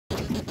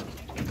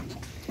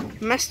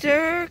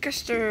Master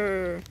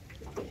Kester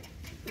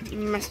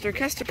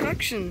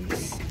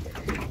Productions.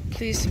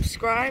 Please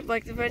subscribe,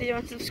 like the video,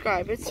 and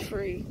subscribe. It's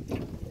free.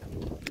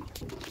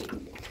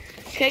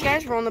 Okay,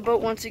 guys, we're on the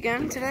boat once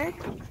again today.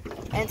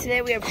 And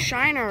today we have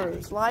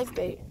shiners, live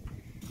bait.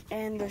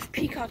 And there's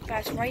peacock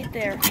bass right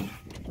there.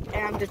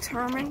 And I'm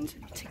determined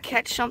to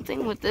catch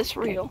something with this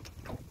reel.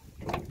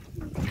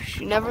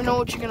 You never know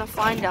what you're going to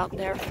find out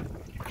there.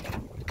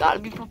 Gotta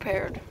be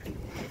prepared.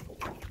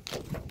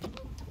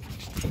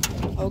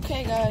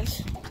 Okay,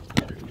 guys.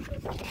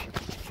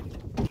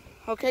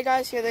 Okay,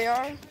 guys, here they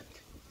are.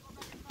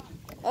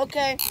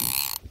 Okay.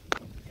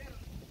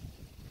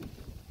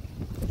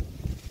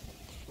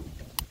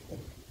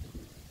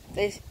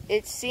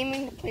 It's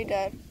seeming to play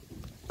dead.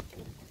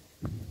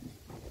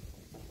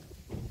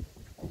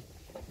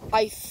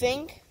 I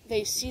think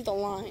they see the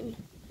line,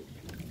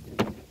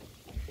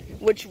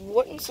 which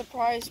wouldn't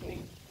surprise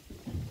me,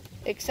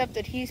 except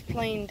that he's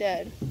playing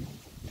dead,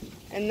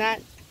 and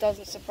that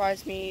doesn't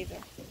surprise me either.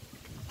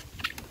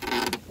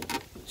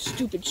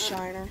 Stupid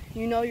shiner,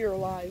 you know you're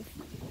alive.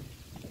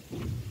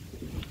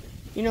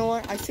 You know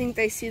what? I think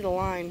they see the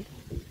line.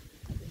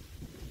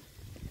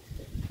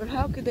 But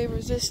how could they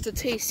resist the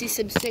tasty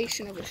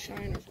sensation of a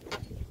shiner?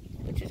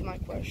 Which is my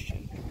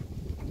question.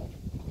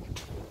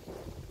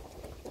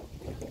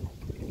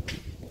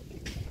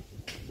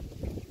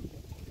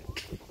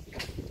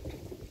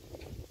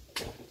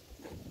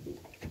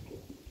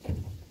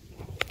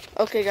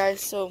 Okay,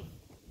 guys, so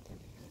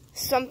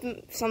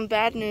some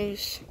bad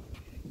news.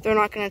 They're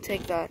not going to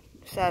take that,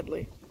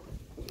 sadly.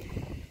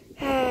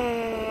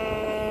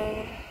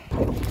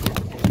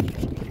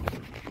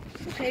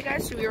 Okay,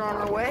 guys, so we are on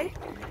our way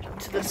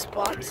to the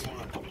spot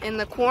in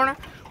the corner.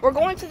 We're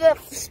going to the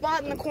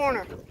spot in the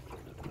corner.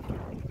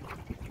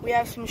 We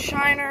have some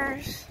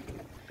shiners.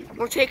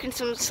 We're taking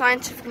some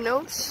scientific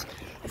notes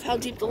of how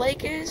deep the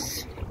lake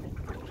is.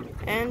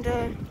 And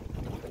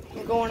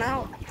we're going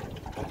out.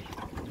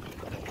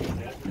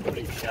 It's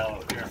pretty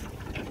shallow here.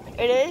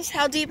 It is?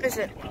 How deep is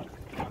it?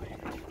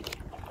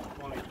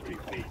 23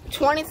 feet.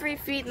 23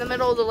 feet in the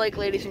middle of the lake,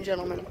 ladies and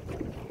gentlemen.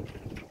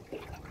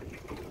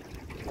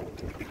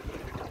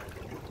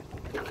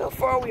 Look how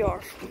far we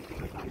are.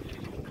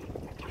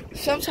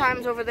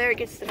 Sometimes over there it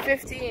gets to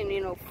 50 and,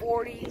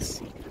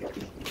 40s.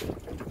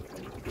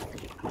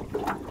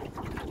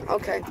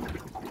 Okay.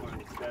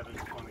 27,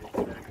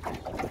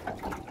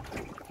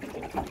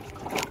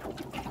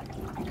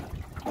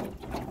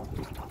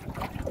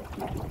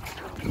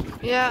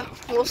 26. Yeah,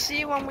 we'll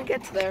see when we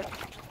get to there.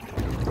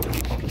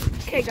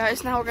 Okay,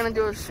 guys, now we're going to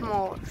do a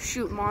small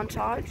shoot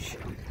montage.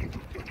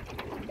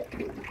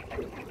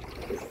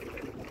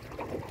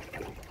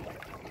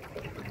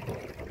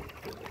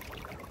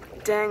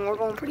 Dang, we're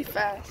going pretty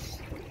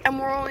fast. And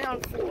we're only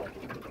on 4.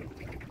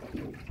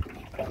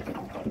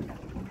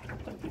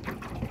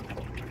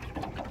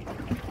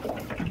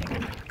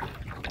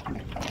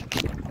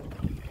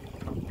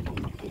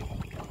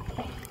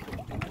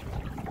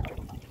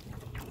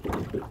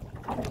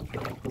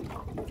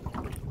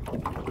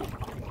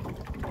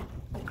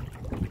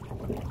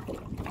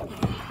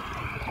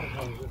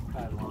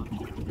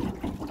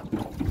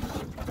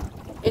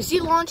 Is he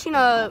launching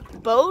a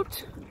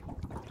boat?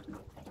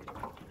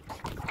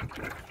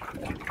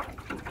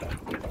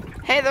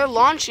 Hey, they're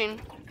launching.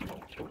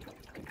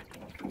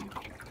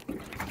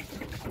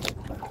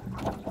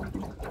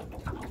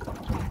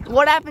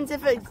 What happens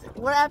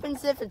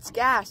if it's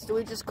gas? Do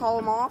we just call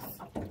them off?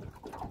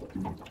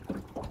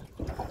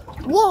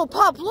 Whoa,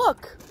 Pop,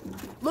 look!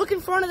 Look in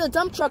front of the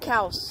dump truck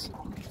house.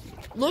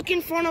 Look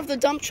in front of the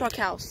dump truck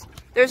house.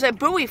 There's a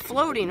buoy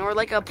floating, or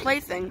like a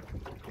plaything.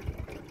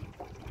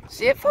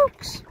 See it,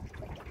 folks?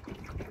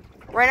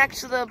 Right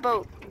next to the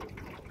boat.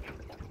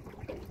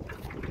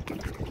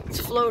 It's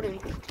floating.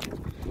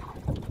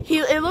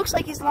 It looks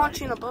like he's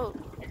launching a boat.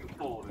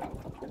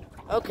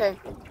 Okay.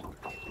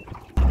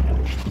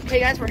 Hey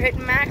guys, we're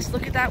hitting max.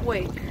 Look at that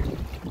wake.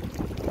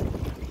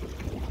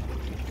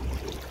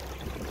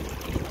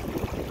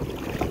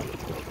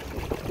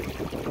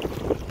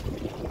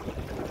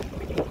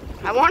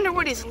 I wonder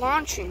what he's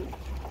launching.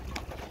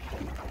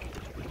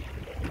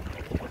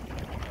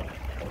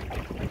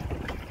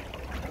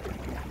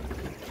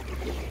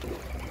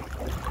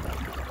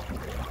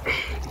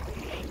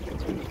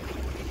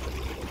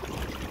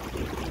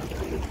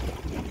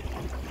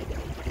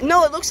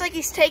 No, it looks like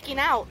he's taking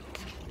out.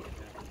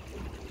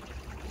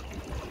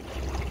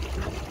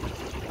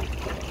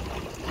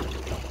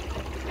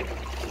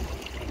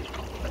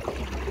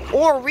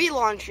 Or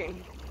relaunching.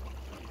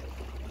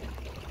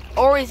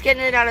 Or he's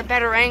getting it at a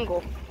better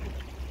angle.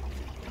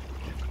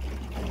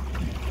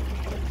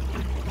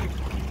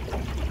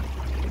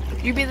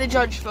 You be the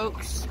judge,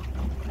 folks.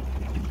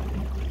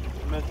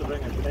 I meant to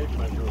bring a tape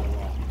measure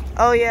along.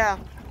 Oh, yeah.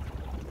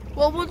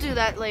 Well, we'll do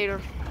that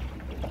later.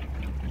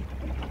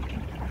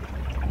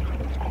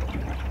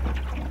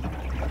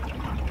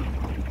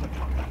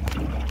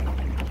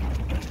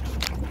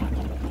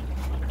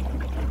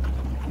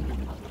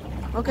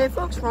 Okay,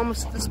 folks, we're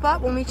almost at the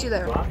spot. We'll meet you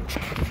there.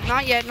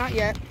 Not yet, not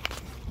yet.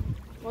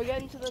 We're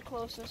getting to the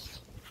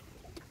closest.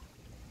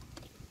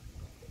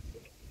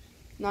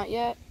 Not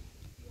yet.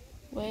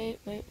 Wait.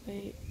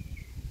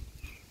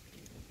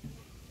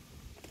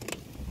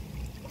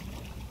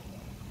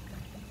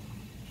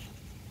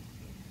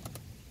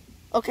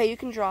 Okay, you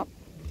can drop.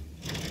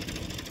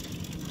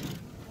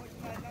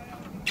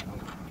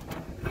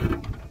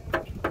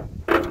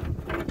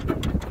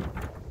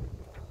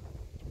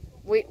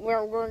 Wait,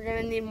 we're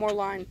gonna need more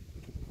line.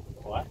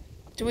 What?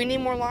 Do we need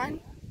more line?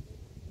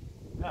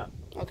 No.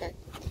 Okay.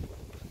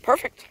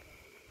 Perfect.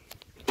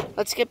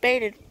 Let's get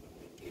baited.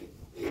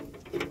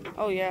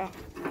 Oh yeah.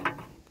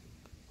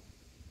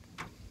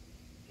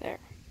 There.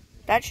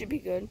 That should be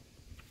good.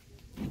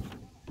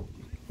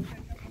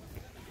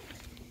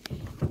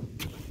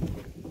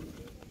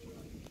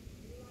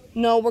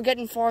 No, we're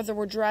getting farther.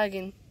 We're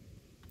dragging.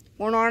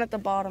 We're not at the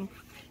bottom.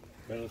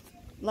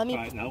 Let me. All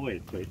right, now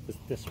wait.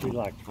 Just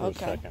relax for a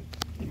second.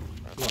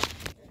 Look.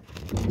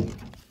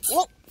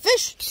 Whoa,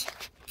 fish!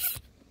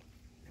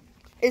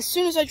 As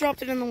soon as I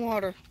dropped it in the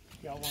water.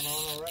 Got one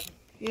on already?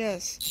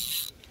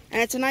 Yes.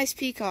 And it's a nice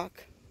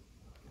peacock.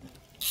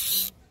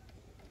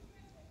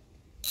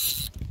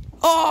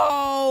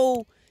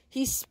 Oh!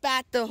 He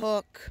spat the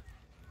hook.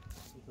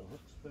 He's a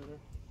hook spitter?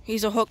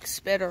 He's a hook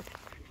spitter.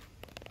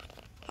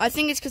 I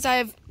think it's because I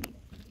have...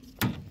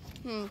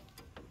 I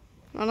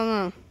don't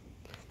know.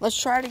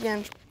 Let's try it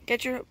again.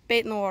 Get your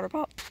bait in the water,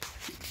 Pop.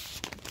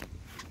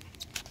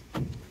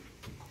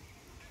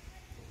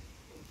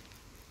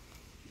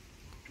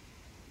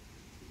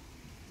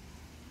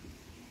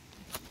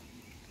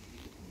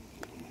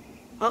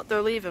 Oh,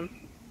 they're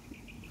leaving.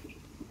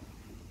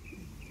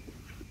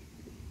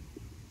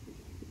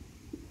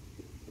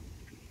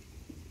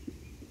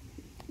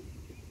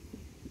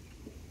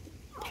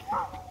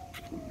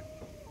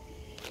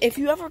 If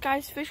you ever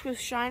guys fish with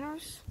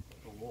shiners,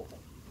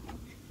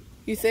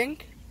 you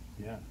think?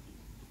 Yeah.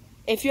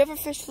 If you ever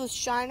fish with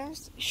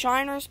shiners,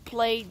 shiners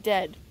play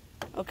dead.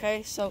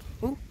 Okay, so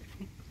ooh.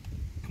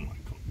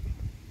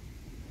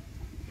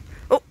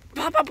 Oh,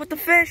 pop up with the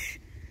fish.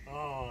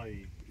 Oh,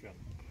 you got it.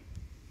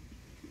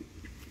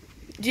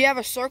 Do you have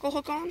a circle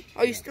hook on?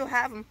 Oh, you Yeah. still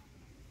have them.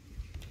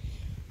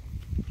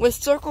 With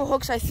circle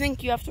hooks, I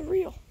think you have to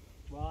reel.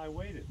 Well, I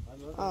waited.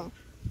 Oh.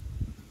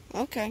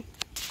 Okay.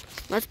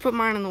 Let's put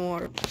mine in the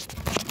water.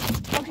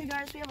 Okay,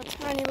 guys, we have a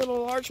tiny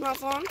little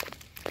largemouth on.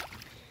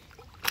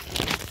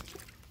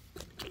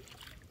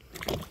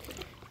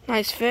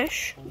 Nice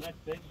fish. On that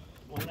big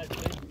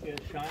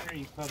shiner,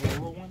 you caught a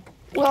little one?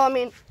 Well, I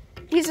mean,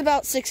 he's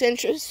about 6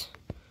 inches.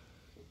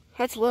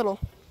 That's little.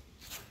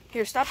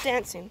 Here, stop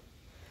dancing.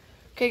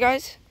 Okay,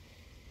 guys.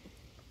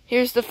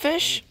 Here's the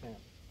fish.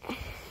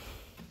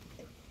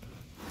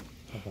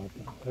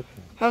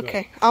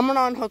 Okay, I'm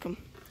gonna unhook him.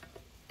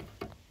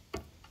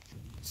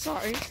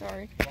 Sorry.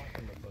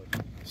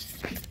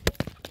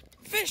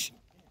 Fish!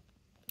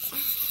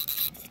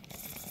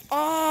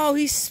 Oh,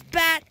 he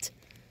spat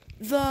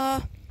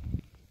the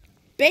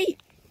bait.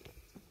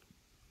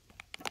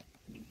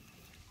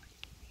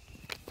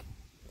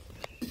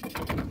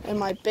 And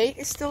my bait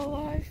is still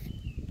alive.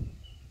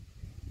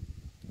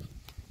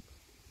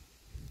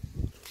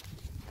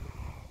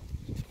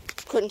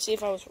 Couldn't see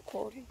if I was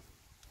recording.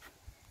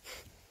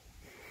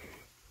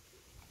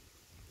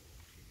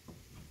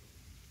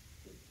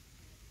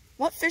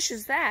 What fish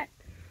is that?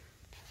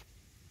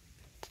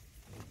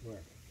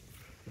 Where?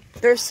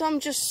 There's some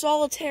just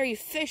solitary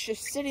fish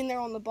just sitting there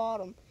on the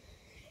bottom.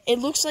 It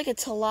looks like a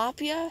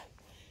tilapia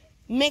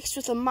mixed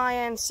with a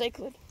Mayan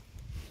cichlid.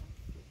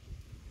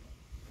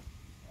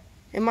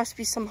 It must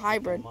be some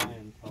hybrid.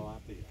 Mayan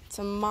tilapia. It's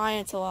a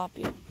Mayan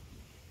tilapia.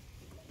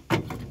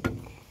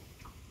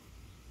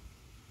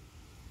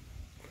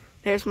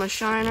 There's my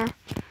shiner,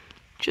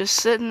 just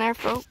sitting there,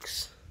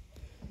 folks.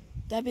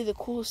 That'd be the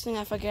coolest thing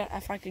if I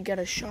could get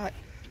a shot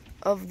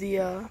of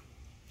the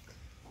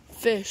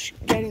fish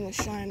getting the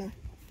shiner.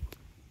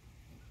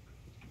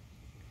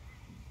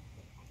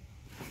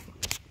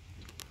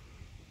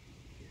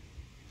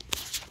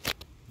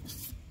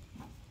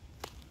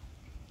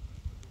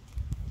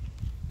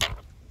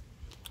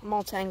 I'm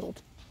all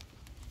tangled.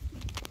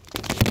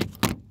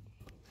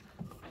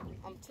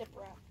 I'm tip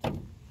wrapped.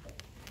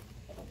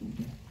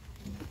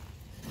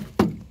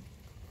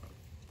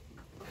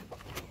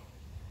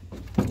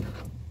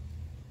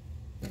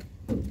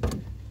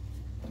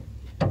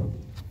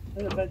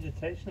 The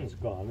vegetation's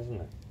gone,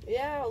 isn't it?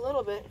 Yeah, a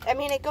little bit. I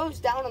mean, it goes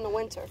down in the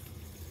winter.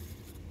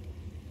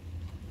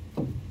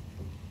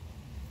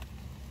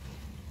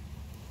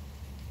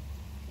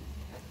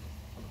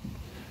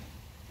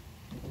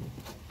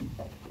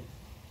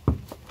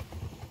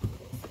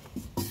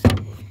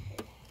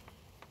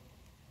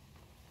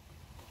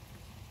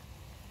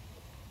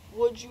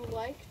 Would you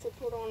like to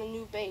put on a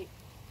new bait?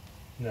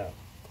 No.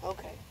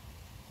 Okay.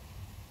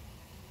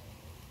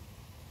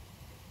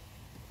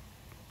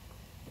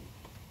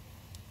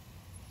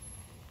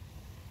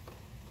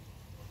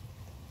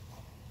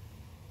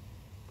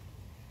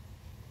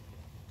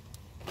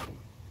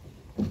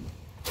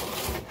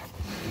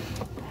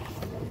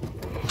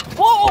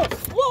 Whoa!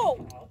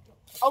 Whoa!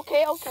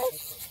 Okay. Come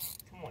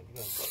on, you're going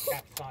to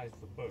capsize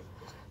the boat.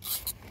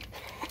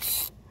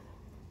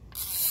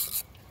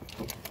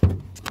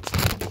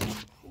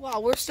 Wow,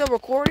 we're still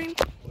recording?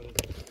 What is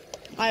it?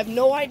 I have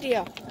no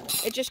idea.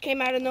 It just came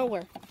out of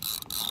nowhere.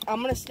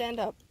 I'm gonna stand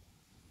up.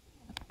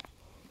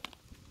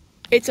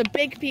 It's a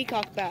big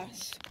peacock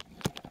bass.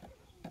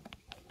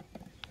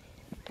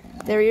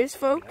 There he is,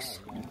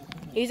 folks.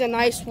 He's a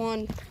nice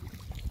one.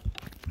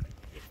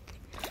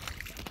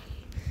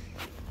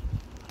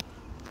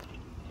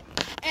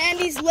 And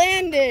he's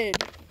landed.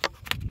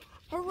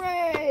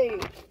 Hooray!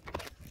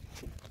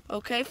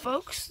 Okay,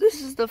 folks,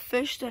 this is the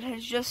fish that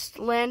has just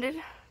landed.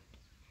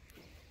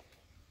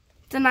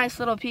 It's a nice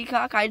little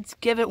peacock. I'd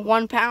give it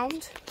 1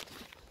 pound.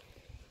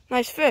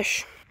 Nice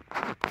fish.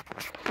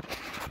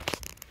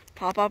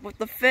 Pop up with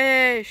the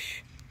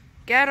fish.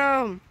 Get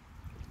him.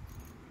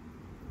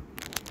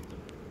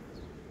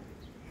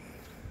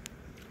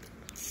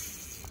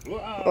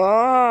 Whoa.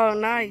 Oh,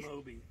 nice.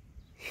 Moby.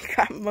 You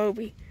got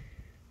Moby.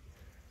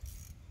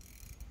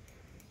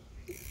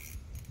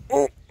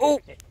 Oh, oh.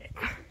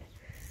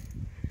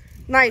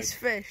 Nice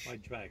fish. My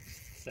drag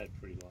set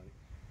pretty light.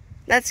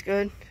 That's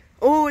good.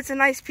 Oh, it's a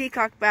nice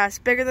peacock bass,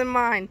 bigger than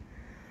mine.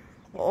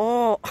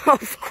 Oh,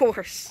 of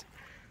course.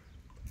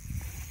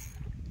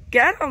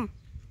 Get him.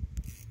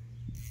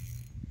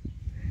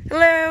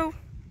 Hello.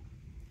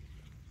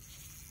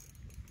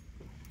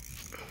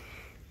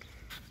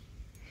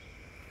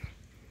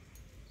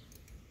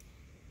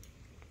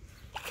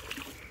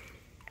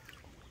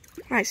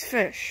 Nice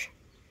fish.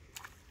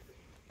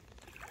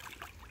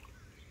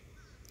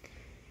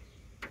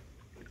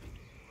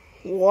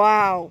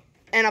 Wow.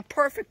 And a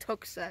perfect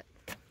hook set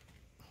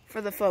for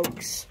the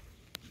folks.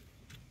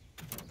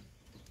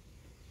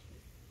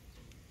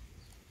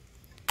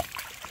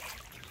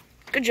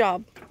 Good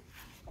job.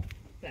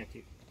 Thank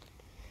you.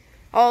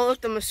 Oh, look,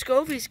 the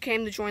Muscovies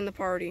came to join the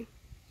party.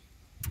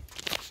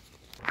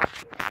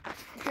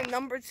 Okay,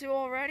 number 2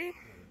 already?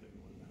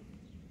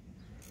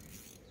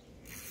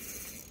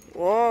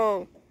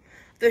 Whoa.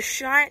 The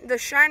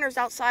shiner's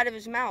outside of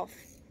his mouth.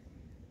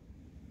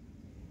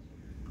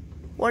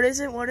 What is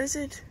it? What is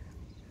it?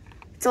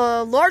 It's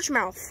a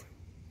largemouth.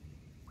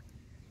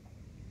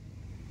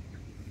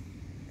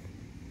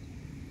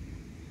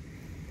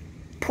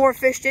 Poor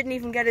fish didn't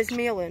even get his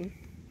meal in.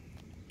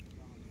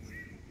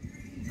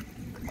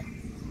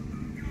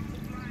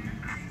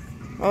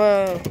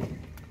 Oh.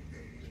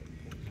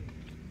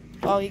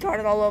 Oh, he got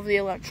it all over the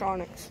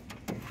electronics.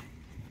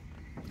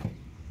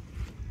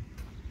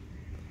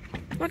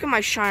 Look at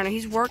my shiner.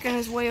 He's working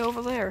his way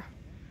over there.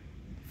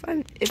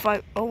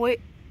 Oh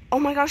wait. Oh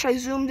my gosh, I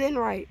zoomed in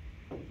right.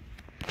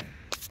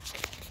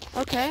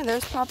 Okay,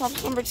 there's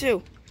pop-up number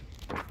 2.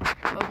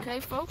 Okay,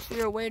 folks,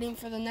 we are waiting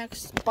for the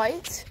next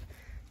bite.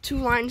 2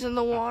 lines in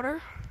the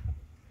water,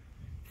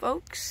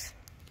 folks.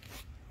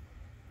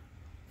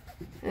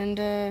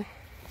 And,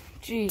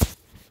 geez,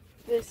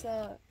 this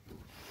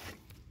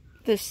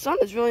sun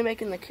is really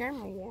making the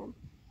camera warm.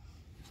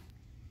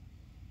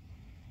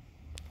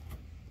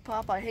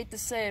 Pop, I hate to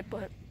say it,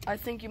 but I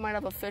think you might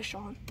have a fish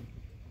on.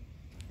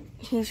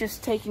 He's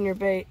just taking your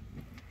bait.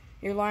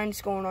 Your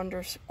line's going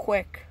under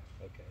quick.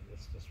 Okay,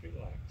 just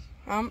relax.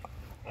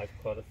 I've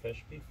caught a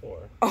fish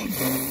before.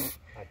 Oh.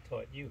 I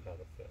taught you how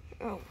to fish.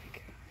 Oh my gosh.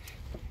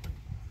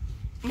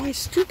 My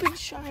stupid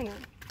shiner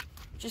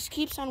just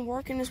keeps on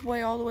working his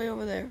way all the way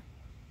over there.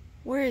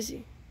 Where is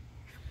he?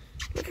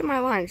 Look at my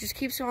line. It just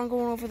keeps on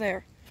going over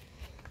there.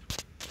 Do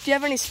you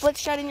have any split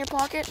shot in your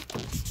pocket?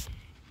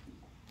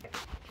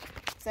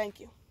 Thank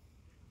you.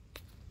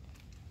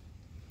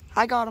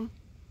 I got him.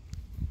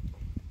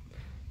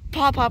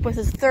 Pop with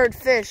his 3rd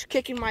fish,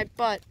 kicking my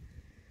butt.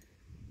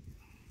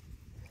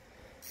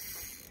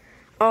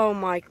 Oh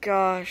my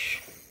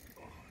gosh.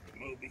 Oh,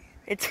 Moby.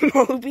 It's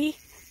Moby?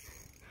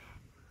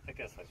 I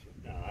guess I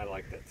should. No, I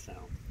like that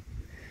sound.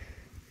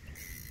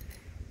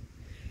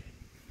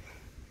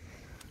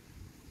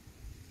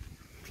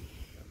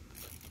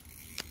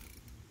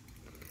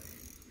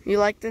 You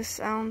like this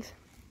sound?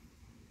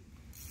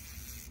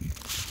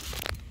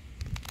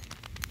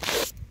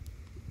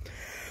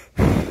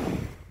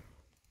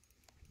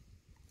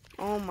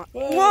 Oh my.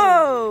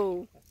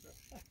 Whoa!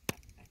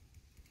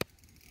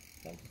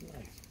 That's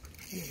nice.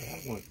 I never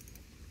had one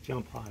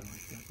jump high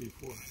like that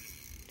before.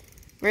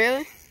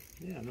 Really?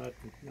 Yeah, not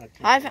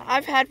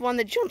I've had one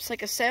that jumps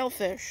like a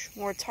sailfish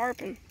or a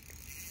tarpon.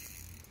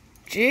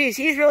 Jeez,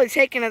 he's really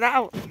taking it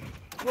out.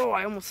 Whoa,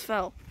 I almost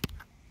fell.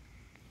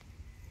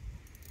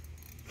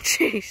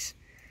 Jeez.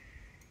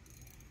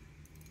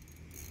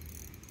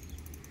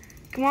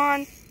 Come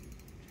on.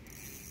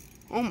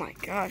 Oh my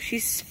gosh,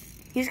 he's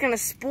gonna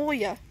spool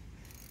ya.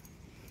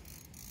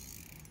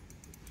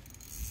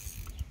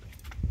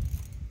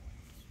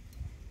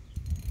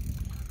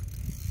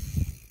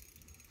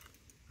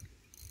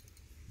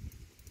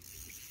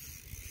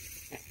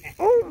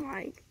 Oh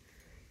my.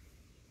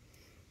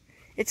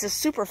 It's a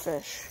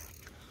superfish.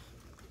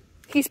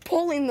 He's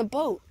pulling the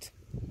boat.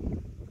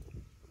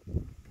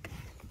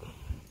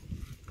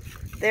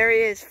 There he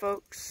is,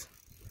 folks.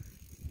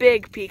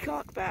 Big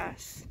peacock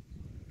bass.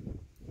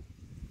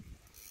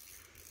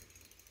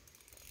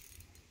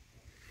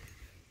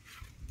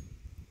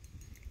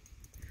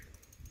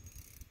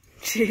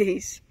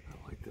 Jeez.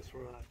 I like this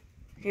rod.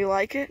 You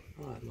like it?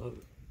 Oh, I love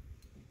it.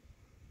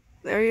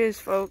 There he is,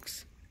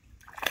 folks.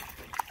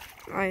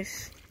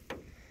 Nice.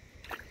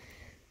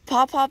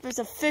 Pop Pop is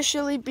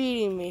officially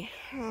beating me.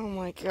 Oh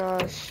my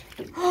gosh.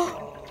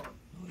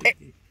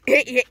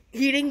 He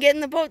didn't get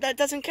in the boat. That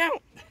doesn't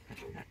count.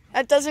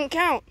 That doesn't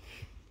count.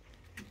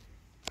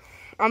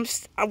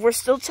 We're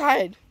still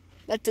tied.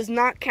 That does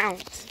not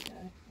count.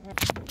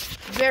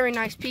 Very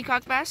nice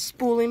peacock bass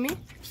spooling me.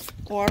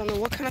 Or I don't know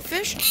what kind of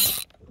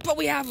fish, but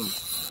we have him.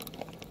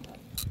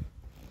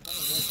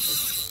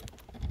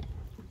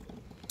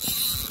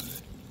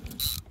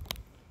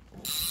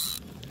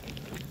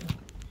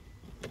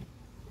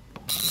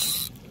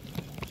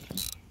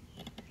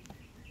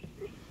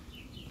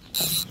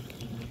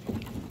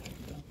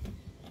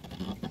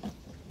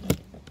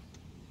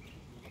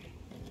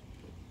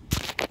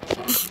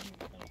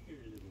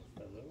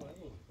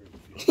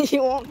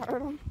 You won't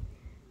hurt him.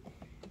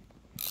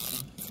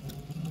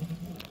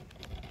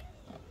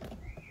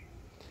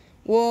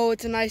 Whoa,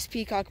 it's a nice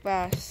peacock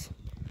bass.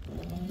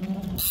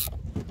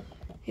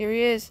 Here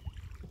he is.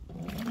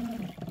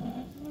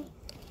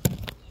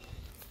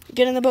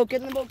 Get in the boat,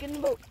 get in the boat, get in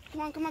the boat.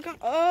 Come on, come on, come on.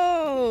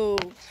 Oh,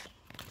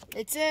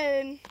 it's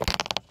in.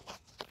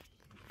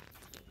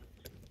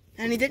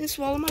 And he didn't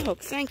swallow my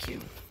hook, thank you.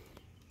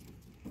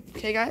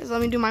 Okay guys,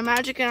 let me do my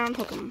magic and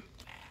unhook him.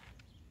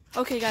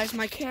 Okay guys,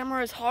 my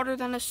camera is hotter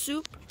than a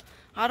soup.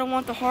 I don't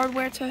want the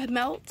hardware to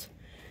melt.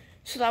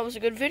 So that was a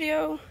good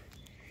video.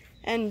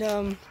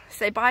 And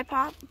say bye,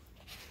 Pop.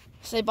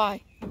 Say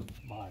bye.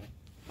 Bye.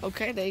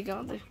 Okay, there you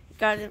go. They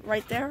got it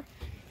right there.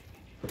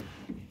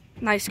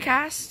 Nice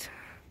cast.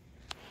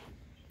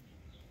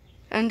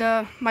 And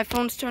my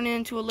phone's turning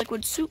into a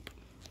liquid soup.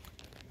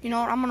 You know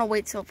what? I'm gonna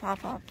wait till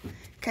Pop Pop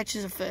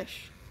catches a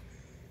fish.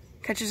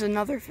 Catches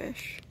another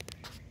fish.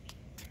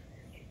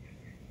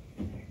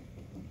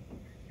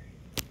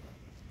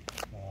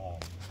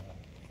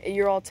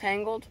 You're all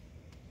tangled.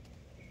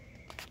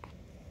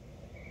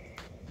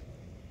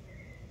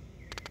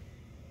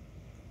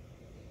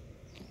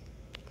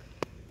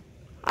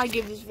 I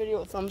give this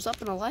video a thumbs up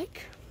and a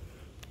like.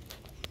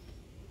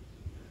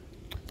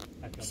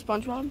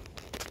 SpongeBob,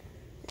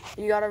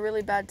 you got a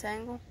really bad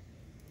tangle.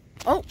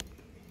 Oh,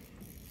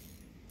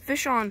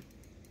 fish on.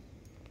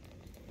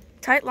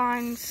 Tight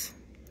lines.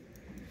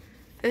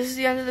 This is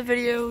the end of the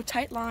video.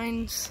 Tight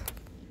lines.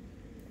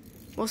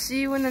 We'll see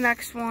you in the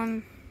next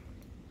one.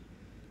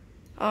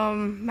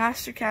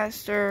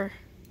 Mastercaster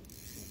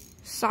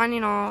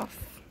signing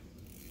off.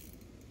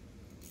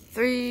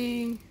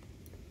 3,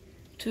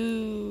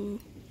 2,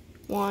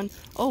 1.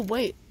 Oh,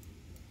 wait.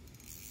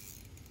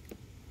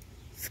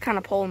 It's kind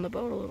of pulling the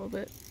boat a little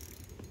bit.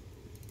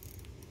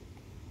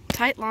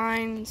 Tight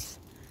lines.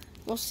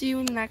 We'll see you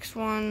in the next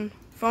one.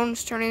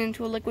 Phone's turning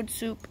into a liquid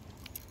soup.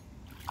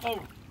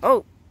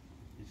 Oh.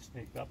 He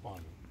sneaked up on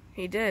me.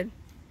 He did.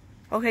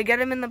 Okay, get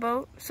him in the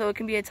boat so it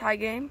can be a tie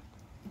game.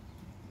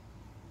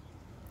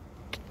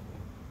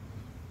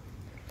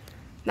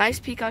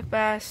 Nice peacock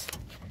bass.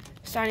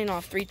 Signing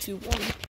off. 3, 2, 1.